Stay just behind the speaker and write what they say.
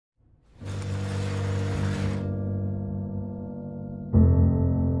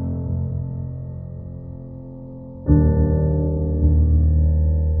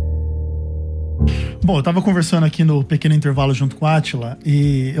Bom, eu tava conversando aqui no pequeno intervalo junto com a Atila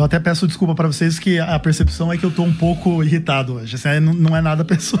e eu até peço desculpa pra vocês que a percepção é que eu tô um pouco irritado hoje. Assim, não é nada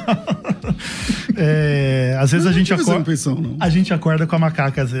pessoal. Às vezes a gente acorda com a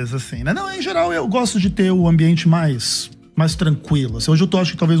macaca, às vezes, assim, né? Não, em geral, eu gosto de ter o ambiente mais tranquilo. Assim, hoje eu tô,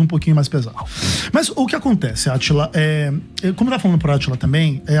 acho que talvez um pouquinho mais pesado. Mas o que acontece, Atila, como eu tava falando pro Atila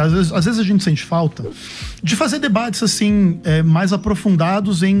também, às vezes a gente sente falta de fazer debates, assim, mais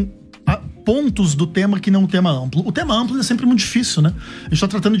aprofundados em pontos do tema que não o tema amplo. O tema amplo é sempre muito difícil, né? A gente tá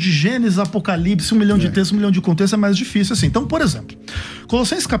tratando de Gênesis, Apocalipse, 1 milhão de textos, 1 milhão de contextos, é mais difícil, assim. Então, por exemplo,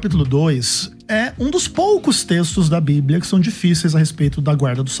 Colossenses capítulo 2 é um dos poucos textos da Bíblia que são difíceis a respeito da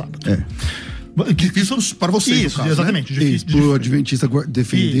guarda do sábado. Difícil para vocês, isso, no caso, exatamente. Né? Difícil, para o adventista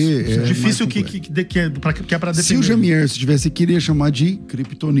defender. Isso, difícil que é para defender. Se o Jamier tivesse, queria chamar de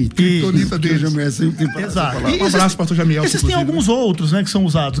criptonita. Criptonita dele, Jamier sempre tem Exato. Um abraço para o Jamier. Existem alguns outros, né, que são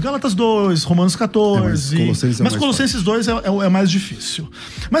usados. Gálatas 2, Romanos 14. Mas Colossenses 2 é mais difícil.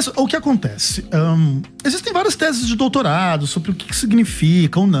 Mas o que acontece? Existem várias teses de doutorado sobre o que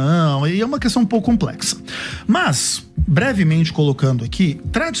significa ou não, e é uma questão um pouco complexa. Mas, brevemente colocando aqui,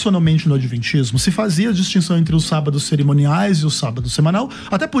 tradicionalmente no Adventismo se fazia a distinção entre os sábados cerimoniais e o sábado semanal.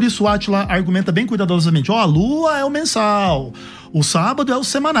 Até por isso o Atila argumenta bem cuidadosamente: a lua é o mensal, o sábado é o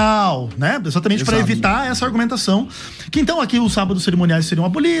semanal, né? Exatamente para evitar essa argumentação. Que então aqui os sábados cerimoniais seriam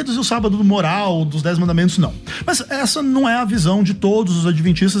abolidos e o sábado moral dos 10 mandamentos não. Mas essa não é a visão de todos os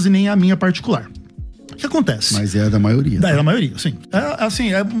adventistas e nem a minha particular. O que acontece? Mas é a da maioria. É da maioria, sim.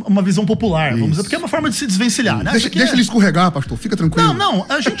 É uma visão popular, vamos dizer, porque é uma forma de se desvencilhar, né? Deixa ele escorregar, pastor, fica tranquilo. Não,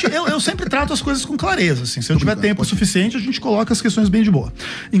 eu sempre trato as coisas com clareza, assim. Se eu tiver tempo suficiente, a gente coloca as questões bem de boa.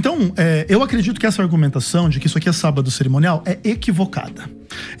 Então, eu acredito que essa argumentação de que isso aqui é sábado cerimonial é equivocada.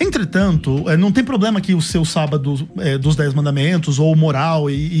 Entretanto, não tem problema que o seu sábado dos 10 mandamentos ou moral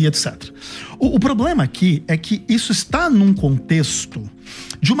e etc. O problema aqui é que isso está num contexto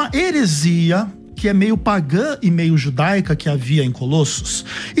de uma heresia que é meio pagã e meio judaica que havia em Colossos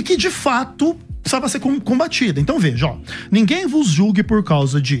e que, de fato, precisava ser combatida. Então veja, ninguém vos julgue por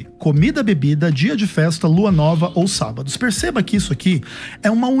causa de comida, bebida, dia de festa, lua nova ou sábados. Perceba que isso aqui é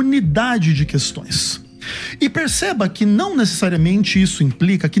uma unidade de questões. E perceba que não necessariamente isso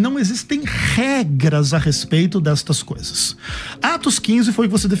implica que não existem regras a respeito destas coisas. Atos 15 foi o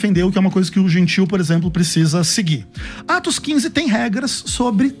que você defendeu, que é uma coisa que o gentil, por exemplo, precisa seguir. Atos 15 tem regras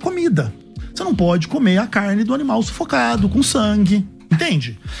sobre comida. Você não pode comer a carne do animal sufocado, com sangue,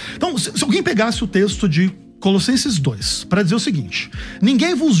 entende? Então, se alguém pegasse o texto de Colossenses 2 para dizer o seguinte: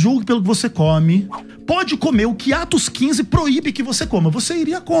 ninguém vos julgue pelo que você come, pode comer o que Atos 15 proíbe que você coma, você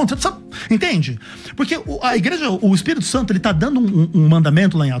iria contra, sabe? Entende? Porque a igreja, o Espírito Santo, ele tá dando um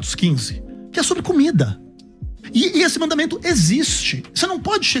mandamento lá em Atos 15 que é sobre comida. E esse mandamento existe. Você não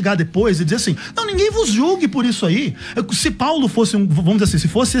pode chegar depois e dizer assim: não, ninguém vos julgue por isso aí. Se Paulo fosse, vamos dizer assim, se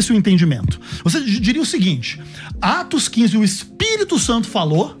fosse esse o entendimento, você diria o seguinte: Atos 15, o Espírito Santo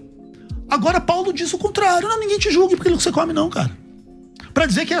falou, agora Paulo diz o contrário. Não, ninguém te julgue porque você come não, cara. Pra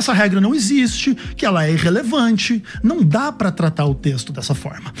dizer que essa regra não existe, que ela é irrelevante, não dá pra tratar o texto dessa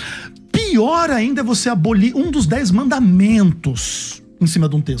forma. Pior ainda é você abolir um dos 10 mandamentos em cima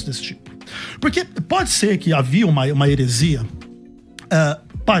de um texto desse tipo. Porque pode ser que havia uma heresia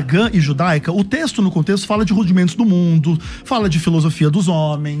pagã e judaica. O texto, no contexto, fala de rudimentos do mundo, fala de filosofia dos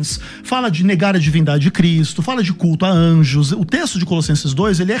homens, fala de negar a divindade de Cristo, fala de culto a anjos. O texto de Colossenses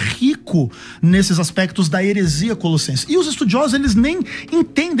 2, ele é rico nesses aspectos da heresia colossense. E os estudiosos, eles nem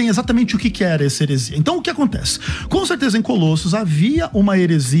entendem exatamente o que era essa heresia. Então, o que acontece? Com certeza, em Colossos, havia uma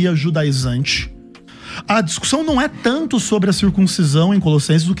heresia judaizante. A discussão não é tanto sobre a circuncisão em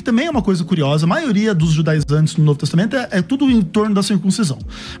Colossenses, o que também é uma coisa curiosa. A maioria dos judaizantes no Novo Testamento é tudo em torno da circuncisão.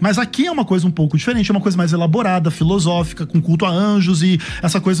 Mas aqui é uma coisa um pouco diferente, é uma coisa mais elaborada, filosófica, com culto a anjos e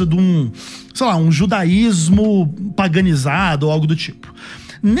essa coisa de um judaísmo paganizado ou algo do tipo.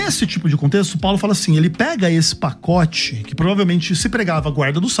 Nesse tipo de contexto, Paulo fala assim, ele pega esse pacote, que provavelmente se pregava a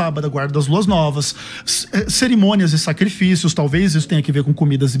guarda do sábado, a guarda das luas novas, cerimônias e sacrifícios, talvez isso tenha que ver com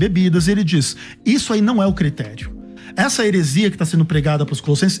comidas e bebidas, e ele diz, isso aí não é o critério. Essa heresia que está sendo pregada para os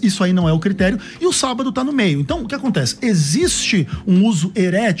colossenses, isso aí não é o critério, e o sábado está no meio. Então, o que acontece? Existe um uso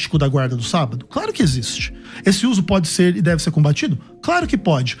herético da guarda do sábado? Claro que existe. Esse uso pode ser e deve ser combatido? Claro que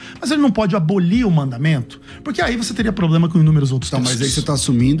pode. Mas ele não pode abolir o mandamento, porque aí você teria problema com inúmeros outros textos. Mas aí você está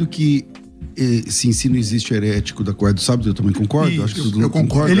assumindo que esse ensino existe herético da guarda do sábado, eu também concordo. Eu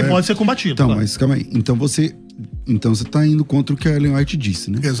concordo. Ele pode ser combatido. Então, claro. Mas calma aí. Então você Então você está indo contra o que a Ellen White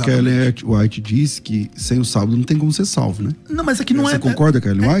disse, né? Exatamente. Porque a Ellen White disse que sem o sábado não tem como ser salvo, né? Não, mas é que não Você concorda com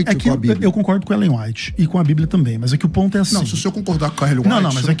a Ellen White ou com a Bíblia? Eu concordo com a Ellen White e com a Bíblia também, mas é que o ponto é assim. Não, se o senhor concordar com a Ellen White, não,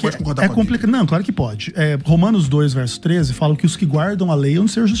 mas você é que pode concordar com a complicado. Não, claro que pode. Romanos 2, verso 13, fala que os que guardam a lei vão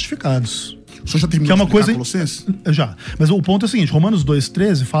ser justificados. O senhor já terminou que é uma de explicar coisa Colossenses? Já. Mas o ponto é o seguinte, Romanos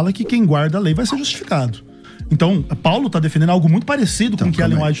 2,13 fala que quem guarda a lei vai ser justificado. Então, Paulo está defendendo algo muito parecido com o que a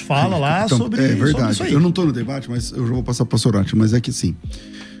Ellen White fala lá sobre, é verdade. sobre isso aí. Eu não estou no debate, mas eu já vou passar para o Sorati. Mas é que assim,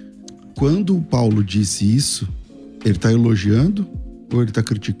 quando Paulo disse isso, ele está elogiando ou ele está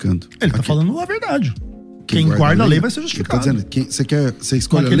criticando? Ele está falando a verdade. Quem guarda a lei vai ser justificado. Ele tá dizendo, você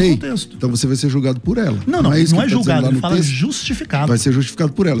escolhe a lei, contexto. Então você vai ser julgado por ela. Não é julgado, ele fala justificado. Vai ser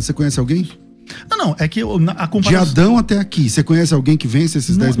justificado por ela. Você conhece alguém? Não, é que a comparação... De Adão até aqui, você conhece alguém que vence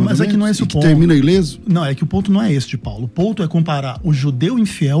esses 10 mandamentos? Mas é que não é esse o ponto. Que termina ileso? Não, é que o ponto não é esse de Paulo. O ponto é comparar o judeu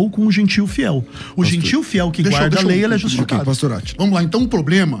infiel com o gentil fiel. O gentil fiel que guarda a lei, ele é justificado. Vamos lá, então o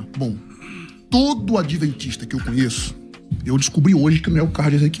problema... Bom, todo adventista que eu conheço, eu descobri hoje que não é o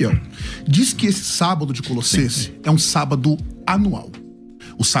caso de Ezequiel, diz que esse sábado de Colossenses é um sábado anual.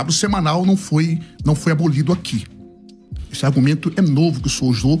 O sábado semanal não foi abolido aqui. Esse argumento é novo que o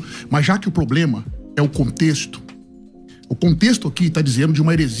senhor usou, mas já que o problema é o contexto aqui está dizendo de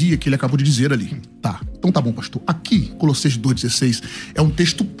uma heresia que ele acabou de dizer ali. Tá, então tá bom, pastor. Aqui, Colossenses 2,16, é um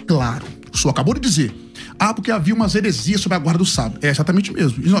texto claro. O senhor acabou de dizer. Porque havia umas heresias sobre a guarda do sábado. É exatamente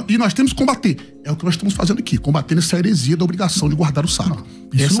mesmo. E nós temos que combater. É o que nós estamos fazendo aqui, combatendo essa heresia da obrigação de guardar o sábado.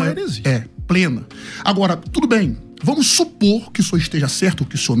 Isso não é heresia. É, plena. Agora, tudo bem. Vamos supor que o senhor esteja certo ou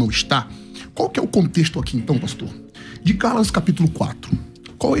que o senhor não está. Qual que é o contexto aqui, então, pastor? De Gálatas capítulo 4.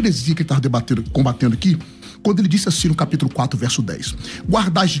 Qual a heresia que ele estava combatendo aqui? Quando ele disse assim no capítulo 4, verso 10.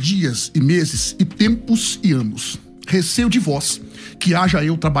 Guardais dias e meses e tempos e anos. Receio de vós, que haja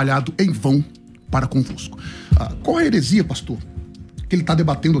eu trabalhado em vão para convosco. Qual a heresia, pastor, que ele está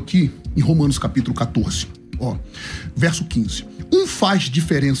debatendo aqui em Romanos capítulo 14? Verso 15. Um faz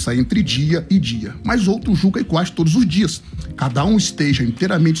diferença entre dia e dia, mas outro julga iguais todos os dias. Cada um esteja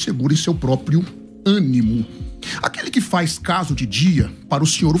inteiramente seguro em seu próprio ânimo. Aquele que faz caso de dia, para o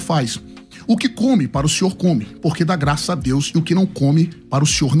Senhor o faz. O que come, para o Senhor come, porque dá graça a Deus. E o que não come, para o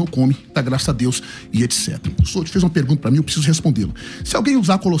Senhor não come, dá graça a Deus, e etc. O senhor fez uma pergunta para mim, eu preciso respondê-la. Se alguém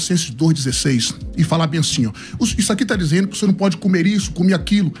usar Colossenses 2,16 e falar bem assim, isso aqui está dizendo que você não pode comer isso, comer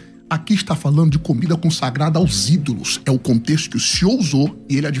aquilo. Aqui está falando de comida consagrada aos ídolos. É o contexto que o senhor usou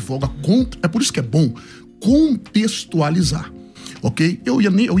e ele advoga contra. É por isso que é bom contextualizar. Ok? Eu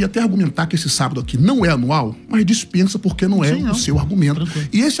ia até argumentar que esse sábado aqui não é anual, mas dispensa porque não é o seu argumento. Tranquilo.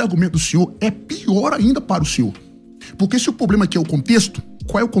 E esse argumento do senhor é pior ainda para o senhor. Porque se o problema aqui é o contexto,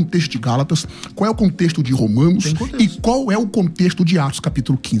 qual é o contexto de Gálatas, qual é o contexto de Romanos e qual é o contexto de Atos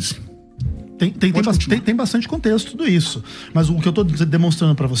capítulo 15? Tem bastante contexto tudo isso. Mas o que eu estou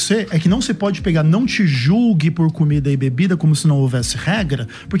demonstrando para você é que não se pode pegar, não te julgue por comida e bebida como se não houvesse regra,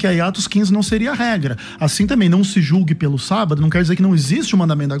 porque aí Atos 15 não seria a regra. Assim também, não se julgue pelo sábado, não quer dizer que não existe o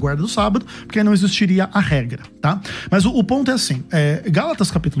mandamento da guarda do sábado, porque aí não existiria a regra, tá? Mas o ponto é assim,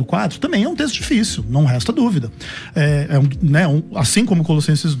 Gálatas capítulo 4 também é um texto difícil, não resta dúvida. Assim como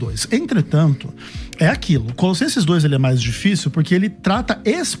Colossenses 2. Entretanto, é aquilo. Colossenses 2 ele é mais difícil porque ele trata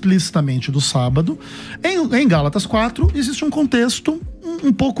explicitamente do sábado. Em Gálatas 4 existe um contexto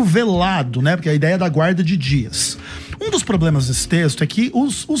um pouco velado, né? Porque a ideia é da guarda de dias. Um dos problemas desse texto é que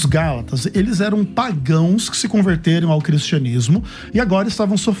os Gálatas, eles eram pagãos que se converteram ao cristianismo e agora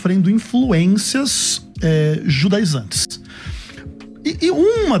estavam sofrendo influências judaizantes. E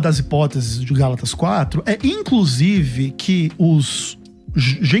uma das hipóteses de Gálatas 4 é, inclusive, que os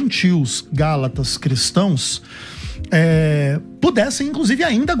gentios gálatas cristãos pudessem, inclusive,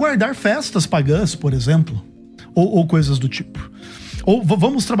 ainda guardar festas pagãs, por exemplo, ou coisas do tipo. Ou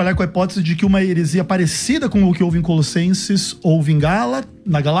vamos trabalhar com a hipótese de que uma heresia parecida com o que houve em Colossenses houve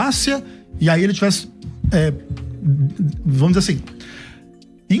na Galácia, e aí ele tivesse, vamos dizer assim,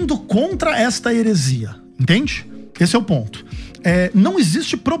 indo contra esta heresia, entende? Esse é o ponto. Não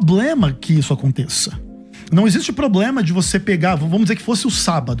existe problema que isso aconteça. Não existe problema de você pegar, vamos dizer que fosse o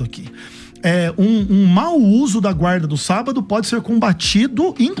sábado aqui. Um mau uso da guarda do sábado pode ser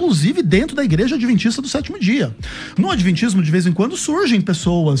combatido, inclusive dentro da igreja adventista do sétimo dia. No adventismo, de vez em quando, surgem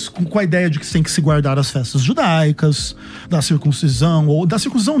pessoas com a ideia de que tem que se guardar as festas judaicas, da circuncisão, ou da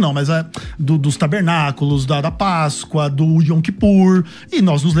circuncisão não, mas dos tabernáculos, da Páscoa, do Yom Kippur, e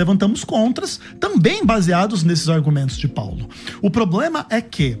nós nos levantamos contras, também baseados nesses argumentos de Paulo. O problema é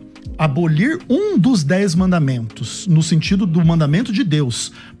que abolir um dos 10 mandamentos, no sentido do mandamento de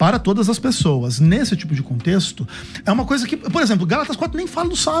Deus, para todas as pessoas, nesse tipo de contexto, é uma coisa que, por exemplo, Gálatas 4 nem fala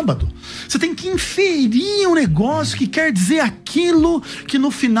do sábado. Você tem que inferir um negócio que quer dizer aquilo que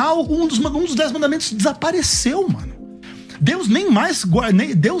no final um dos 10 mandamentos desapareceu, mano. Deus nem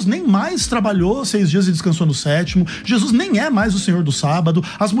mais trabalhou 6 dias e descansou no 7º. Jesus nem é mais o Senhor do sábado.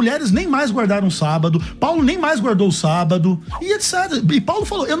 As mulheres nem mais guardaram o sábado. Paulo nem mais guardou o sábado. E etc. E Paulo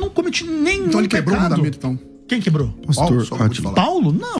falou, eu não cometi nenhum Então ele quebrou o pecado. mandamento, então. Quem quebrou? Pastor, Paulo? Paulo? Não.